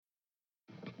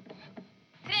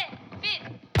Hallo,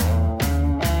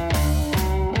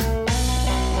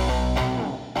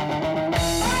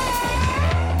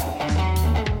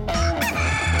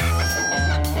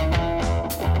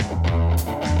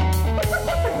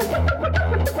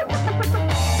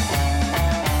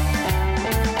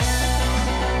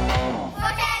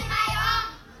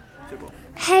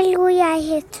 jeg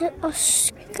heter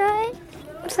Oskar.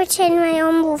 Fortell meg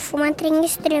om hvorfor man trenger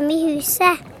strøm i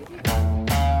huset.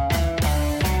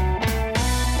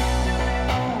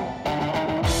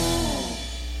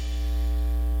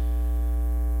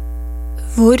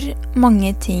 Hvor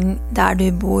mange ting der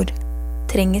du bor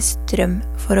trenger strøm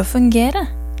for å fungere?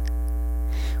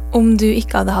 Om du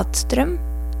ikke hadde hatt strøm,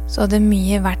 så hadde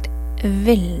mye vært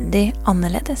veldig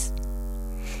annerledes.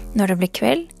 Når det blir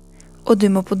kveld, og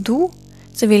du må på do,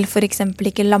 så vil for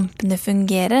eksempel ikke lampene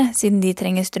fungere siden de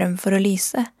trenger strøm for å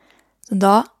lyse. Så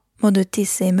da må du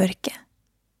tisse i mørket.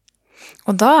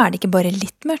 Og da er det ikke bare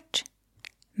litt mørkt,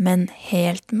 men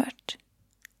helt mørkt.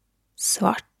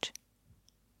 Svart.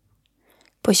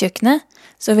 På kjøkkenet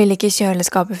så ville ikke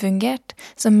kjøleskapet fungert,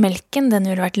 så melken den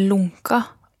ville vært lunka,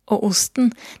 og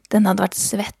osten den hadde vært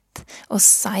svett og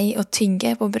seig og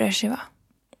tygge på brødskiva.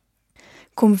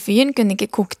 Komfyren kunne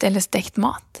ikke kokt eller stekt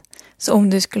mat, så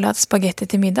om du skulle hatt spagetti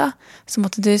til middag, så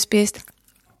måtte du spist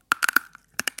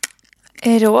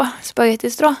rå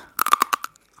spagettistrå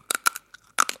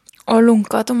og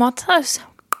lunka tomatsaus.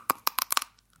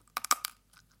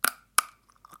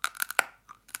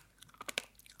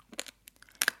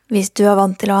 Hvis du er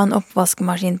vant til å ha en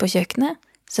oppvaskmaskin på kjøkkenet,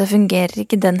 så fungerer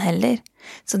ikke den heller,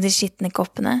 så de skitne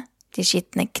koppene, de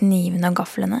skitne knivene og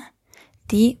gaflene,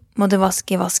 de må du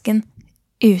vaske i vasken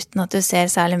uten at du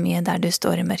ser særlig mye der du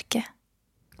står i mørket.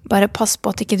 Bare pass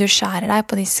på at ikke du skjærer deg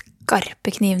på de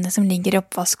skarpe knivene som ligger i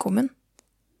oppvaskkummen.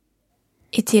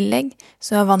 I tillegg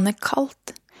så er vannet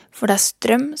kaldt, for det er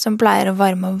strøm som pleier å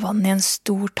varme opp vann i en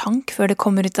stor tank før det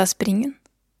kommer ut av springen.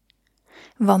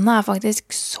 Vannet er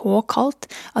faktisk så kaldt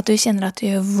at du kjenner at det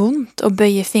gjør vondt å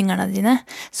bøye fingrene dine,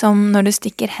 som når du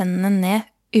stikker hendene ned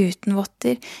uten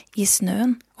votter i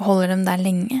snøen og holder dem der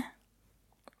lenge.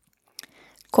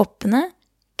 Koppene,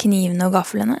 knivene og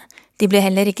gaflene, de blir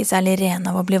heller ikke særlig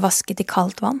rene av å bli vasket i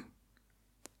kaldt vann.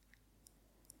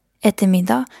 Etter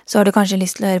middag så har du kanskje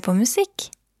lyst til å høre på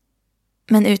musikk.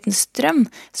 Men uten strøm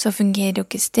så fungerer jo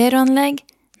ikke stereoanlegg,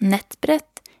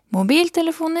 nettbrett,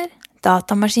 mobiltelefoner,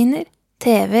 datamaskiner,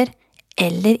 TV-er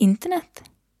eller internett.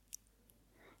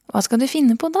 Hva skal du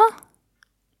finne på da?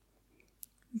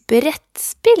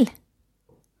 Brettspill!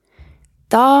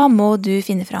 Da må du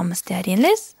finne fram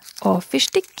stearinlys og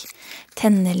fyrstikk,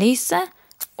 tenne lyset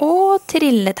og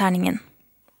trille terningen.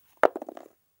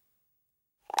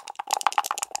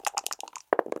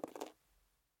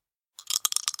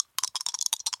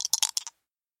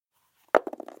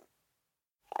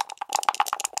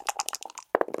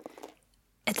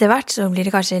 Etter hvert så blir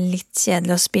det kanskje litt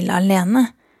kjedelig å spille alene.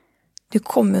 Du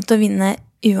kommer jo til å vinne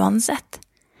uansett,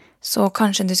 så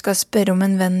kanskje du skal spørre om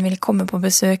en venn vil komme på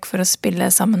besøk for å spille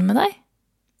sammen med deg?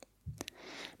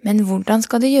 Men hvordan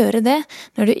skal du gjøre det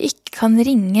når du ikke kan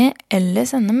ringe eller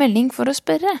sende melding for å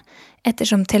spørre,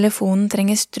 ettersom telefonen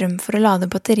trenger strøm for å lade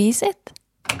batteriet sitt?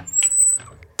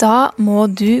 Da må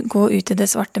du gå ut i det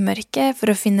svarte mørket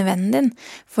for å finne vennen din,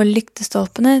 for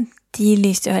lyktestolpene, de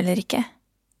lyser jo heller ikke.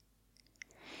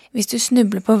 Hvis du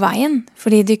snubler på veien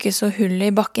fordi du ikke så hullet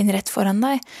i bakken rett foran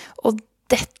deg, og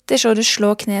detter så du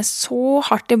slår kneet så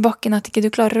hardt i bakken at ikke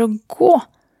du klarer å gå,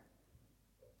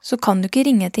 så kan du ikke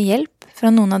ringe til hjelp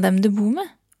fra noen av dem du bor med.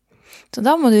 Så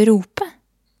da må du rope.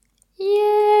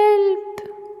 Hjelp!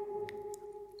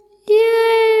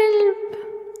 Hjelp!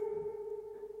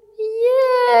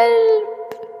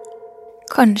 Hjelp!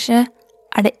 Kanskje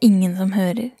er det ingen som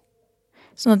hører,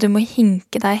 sånn at du må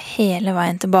hinke deg hele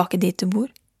veien tilbake dit du bor.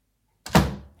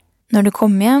 Når du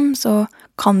kommer hjem, så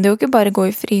kan du jo ikke bare gå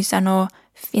i fryseren og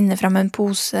finne fram en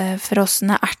pose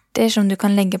frosne erter som du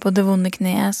kan legge på det vonde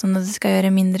kneet, sånn at det skal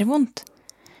gjøre mindre vondt.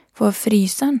 For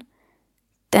fryseren,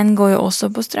 den går jo også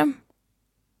på strøm.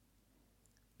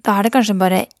 Da er det kanskje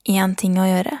bare én ting å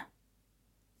gjøre.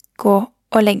 Gå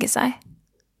og legge seg.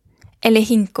 Eller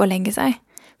hinke og legge seg,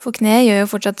 for kneet gjør jo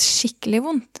fortsatt skikkelig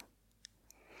vondt.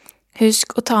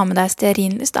 Husk å ta med deg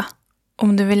stearinlys da,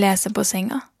 om du vil lese på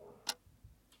senga.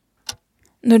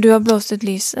 Når du har blåst ut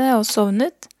lyset og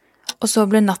sovnet, og så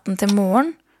blir natten til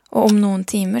morgen, og om noen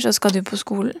timer så skal du på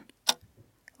skolen.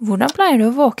 Hvordan pleier du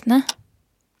å våkne?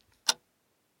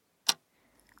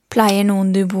 Pleier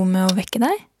noen du bor med å vekke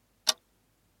deg?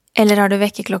 Eller har du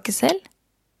vekkerklokke selv?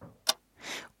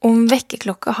 Om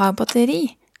vekkerklokka har batteri,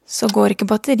 så går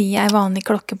ikke batteriet ei vanlig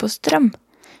klokke på strøm,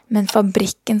 men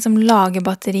fabrikken som lager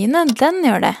batteriene, den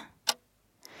gjør det.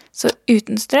 Så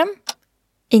uten strøm,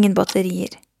 ingen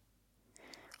batterier.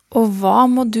 Og hva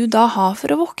må du da ha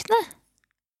for å våkne?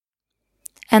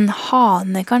 En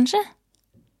hane, kanskje?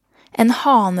 En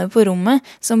hane på rommet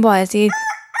som bare sier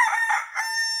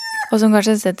og som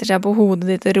kanskje setter seg på hodet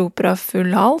ditt og roper av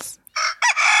full hals?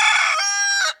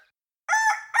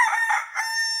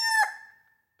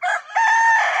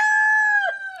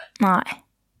 Nei.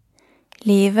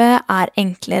 Livet er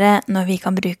enklere når vi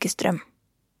kan bruke strøm.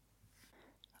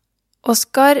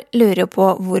 Oskar lurer på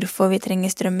hvorfor vi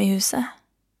trenger strøm i huset.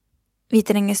 Vi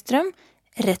trenger strøm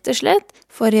rett og slett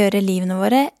for å gjøre livene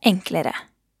våre enklere.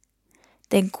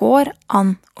 Det går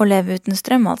an å leve uten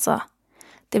strøm, altså.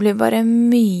 Det blir bare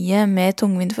mye mer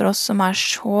tungvint for oss som er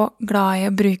så glad i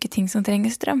å bruke ting som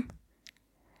trenger strøm.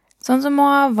 Sånn som å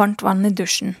ha varmt vann i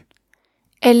dusjen.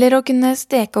 Eller å kunne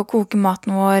steke og koke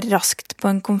maten vår raskt på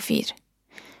en komfyr.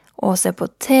 Og se på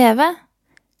TV.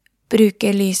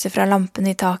 Bruke lyset fra lampen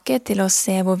i taket til å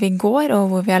se hvor vi går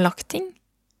og hvor vi har lagt ting.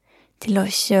 Til å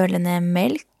kjøle ned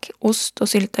melk, ost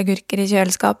og sylteagurker i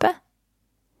kjøleskapet.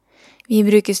 Vi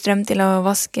bruker strøm til å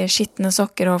vaske skitne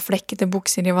sokker og flekkete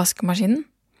bukser i vaskemaskinen.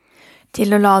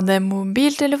 Til å lade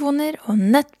mobiltelefoner og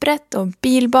nettbrett og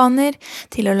bilbaner,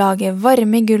 til å lage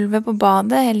varme i gulvet på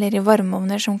badet eller i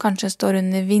varmeovner som kanskje står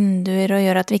under vinduer og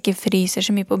gjør at vi ikke fryser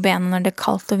så mye på bena når det er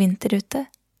kaldt og vinter ute.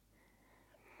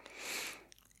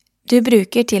 Du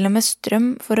bruker til og med strøm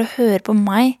for å høre på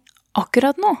meg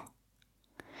akkurat nå.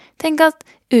 Tenk at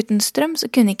uten strøm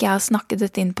så kunne ikke jeg ha snakket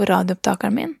dette inn på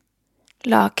radioopptakeren min,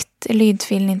 lagt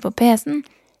lydfilen inn på PC-en,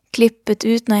 klippet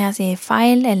ut når jeg sier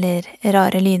feil eller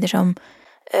rare lyder som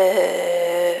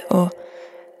og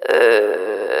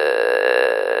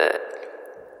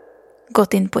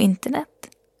gått inn på internett,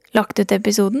 lagt ut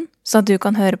episoden så at du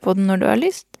kan høre på den når du har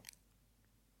lyst.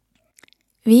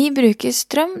 Vi bruker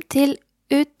strøm til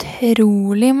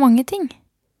utrolig mange ting.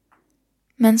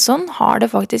 Men sånn har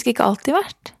det faktisk ikke alltid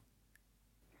vært.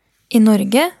 I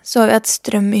Norge så har vi hatt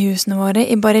strøm i husene våre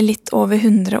i bare litt over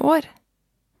 100 år.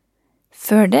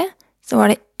 Før det så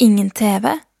var det ingen TV,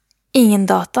 ingen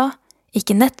data,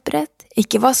 ikke nettbrett,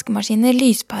 ikke vaskemaskiner,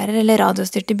 lyspærer eller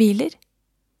radiostyrte biler.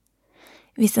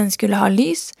 Hvis den skulle ha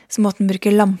lys, så måtte den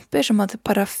bruke lamper som hadde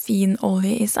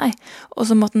parafinolje i seg, og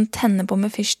så måtte den tenne på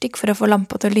med fyrstikk for å få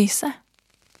lampa til å lyse.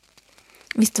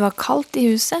 Hvis det var kaldt i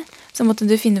huset, så måtte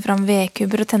du finne fram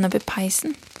vedkubber og tenne opp i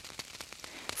peisen.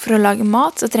 For å lage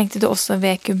mat så trengte du også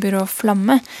vedkubber og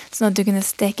flamme, sånn at du kunne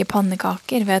steke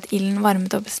pannekaker ved at ilden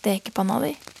varmet opp stekepanna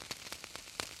di.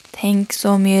 Tenk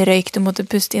så mye røyk du måtte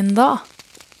puste inn da.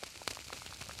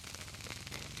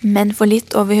 Men for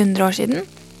litt over 100 år siden,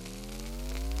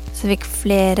 så fikk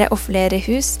flere og flere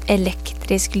hus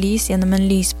elektrisk lys gjennom en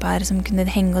lyspære som kunne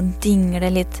henge og dingle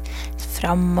litt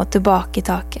fram og tilbake i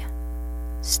taket.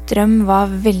 Strøm var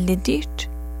veldig dyrt.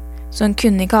 Så hun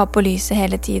kunne ikke ha på lyset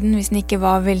hele tiden hvis hun ikke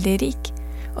var veldig rik,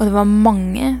 og det var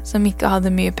mange som ikke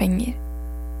hadde mye penger.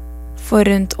 For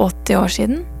rundt 80 år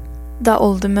siden, da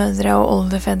oldemødre og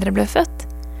oldefedre ble født,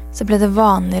 så ble det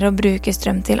vanligere å bruke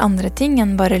strøm til andre ting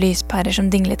enn bare lyspærer som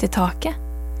dinglet i taket,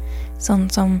 sånn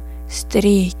som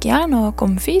strykejern og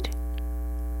komfyr.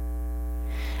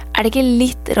 Er det ikke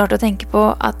litt rart å tenke på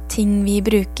at ting vi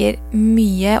bruker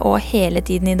mye og hele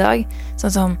tiden i dag,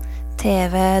 sånn som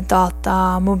TV,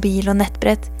 data, mobil og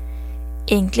nettbrett,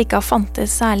 egentlig ikke har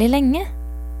fantes særlig lenge?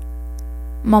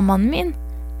 Mammaen min,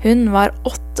 hun var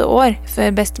 8 år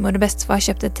før bestemor og bestefar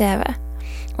kjøpte TV,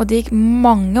 og det gikk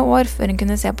mange år før hun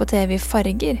kunne se på TV i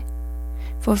farger.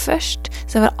 For først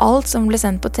så var alt som ble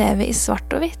sendt på TV i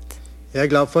svart og hvitt. Jeg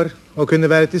er glad for å kunne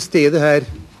være til stede her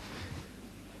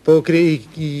på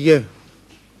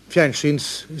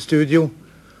fjernsynsstudio.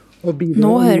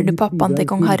 Nå hører du pappaen til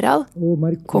kong Harald,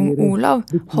 kong Olav,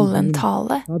 holde en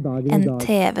tale, en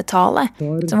TV-tale,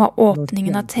 som var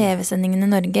åpningen av TV-sendingen i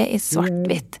Norge i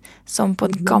svart-hvitt, som på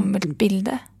et gammelt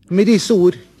bilde. Med disse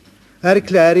ord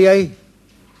erklærer jeg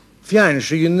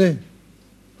fjernsynet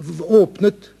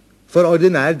åpnet for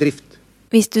ordinær drift.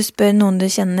 Hvis du spør noen du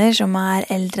kjenner som er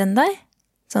eldre enn deg,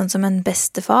 sånn som en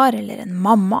bestefar eller en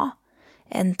mamma,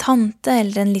 en tante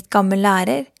eller en litt gammel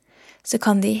lærer, så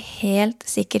kan de helt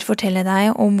sikkert fortelle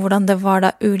deg om hvordan det var da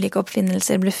ulike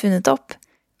oppfinnelser ble funnet opp.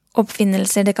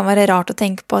 Oppfinnelser det kan være rart å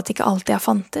tenke på at ikke alltid har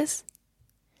fantes.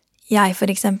 Jeg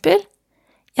for eksempel,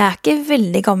 jeg er ikke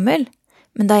veldig gammel,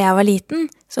 men da jeg var liten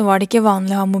så var det ikke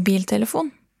vanlig å ha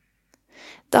mobiltelefon.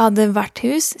 Da hadde hvert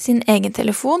hus sin egen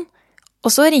telefon,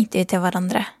 og så ringte vi til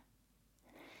hverandre.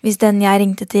 Hvis den jeg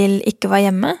ringte til ikke var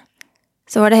hjemme,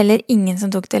 så var det heller ingen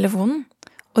som tok telefonen,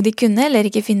 og de kunne heller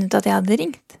ikke finne ut at jeg hadde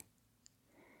ringt.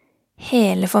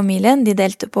 Hele familien de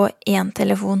delte på én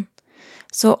telefon,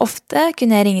 Så ofte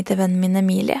kunne jeg ringe til vennen min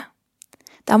Emilie.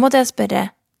 Da måtte jeg spørre,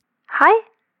 «Hei,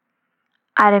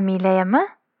 er Emilie hjemme?»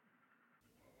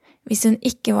 Hvis hun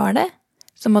ikke var det,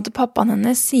 så måtte pappaen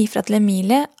hennes si fra til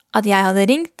Emilie at jeg hadde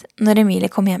ringt når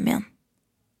Emilie kom hjem igjen.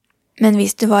 Men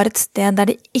hvis du var et sted der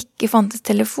det ikke fantes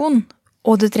telefon,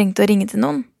 og du trengte å ringe til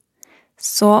noen,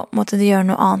 så måtte du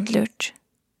gjøre noe annet lurt.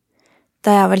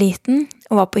 Da jeg var liten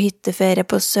og var på hytteferie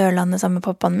på Sørlandet sammen med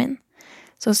pappaen min,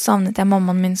 så savnet jeg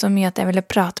mammaen min så mye at jeg ville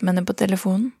prate med henne på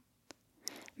telefonen.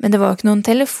 Men det var jo ikke noen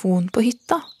telefon på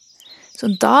hytta, så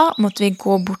da måtte vi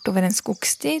gå bortover en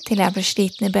skogsti til jeg ble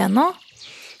sliten i bena,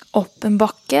 opp en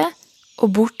bakke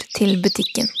og bort til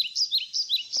butikken.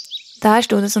 Der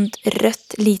stod det sånt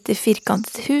rødt, lite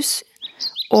firkantet hus,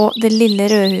 og det lille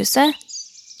røde huset,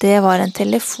 det var en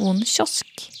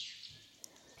telefonkiosk.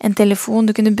 En telefon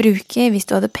du kunne bruke hvis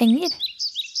du hadde penger.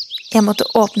 Jeg måtte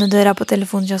åpne døra på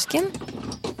telefonkiosken,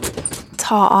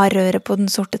 ta av røret på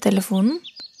den sorte telefonen,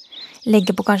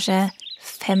 legge på kanskje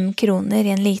 5 kroner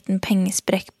i en liten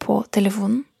pengesprekk på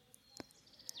telefonen.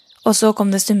 Og så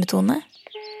kom det summetone.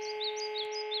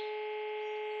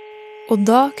 Og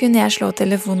da kunne jeg slå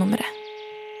telefonnummeret.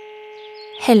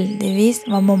 Heldigvis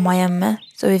var mamma hjemme,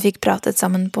 så vi fikk pratet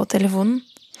sammen på telefonen.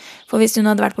 For hvis hun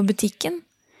hadde vært på butikken,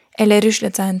 eller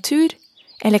ruslet seg en tur,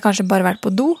 eller kanskje bare vært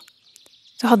på do,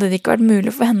 så hadde det ikke vært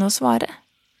mulig for henne å svare.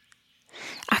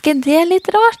 Er ikke det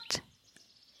litt rart?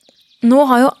 Nå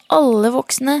har jo alle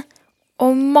voksne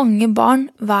og mange barn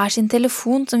hver sin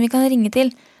telefon som vi kan ringe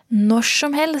til når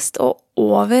som helst og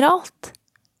overalt.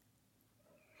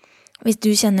 Hvis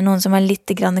du kjenner noen som er litt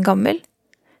gammel,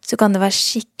 så kan det være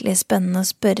skikkelig spennende å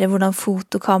spørre hvordan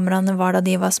fotokameraene var da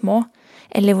de var små,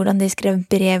 eller hvordan de skrev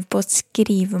brev på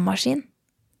skrivemaskin,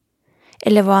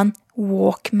 eller hva en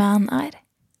Walkman er,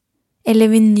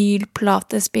 eller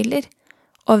vinylplatespiller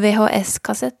og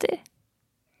VHS-kassetter.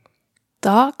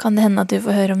 Da kan det hende at du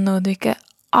får høre om noe du ikke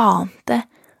ante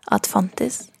at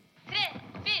fantes. 3,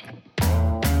 4.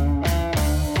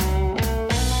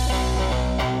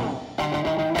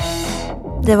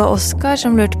 Det var Oskar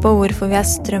som lurte på hvorfor vi har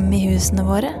strøm i husene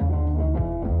våre.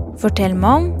 Fortell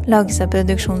meg om lages av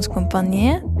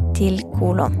produksjonskompaniet til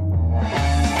Kolon.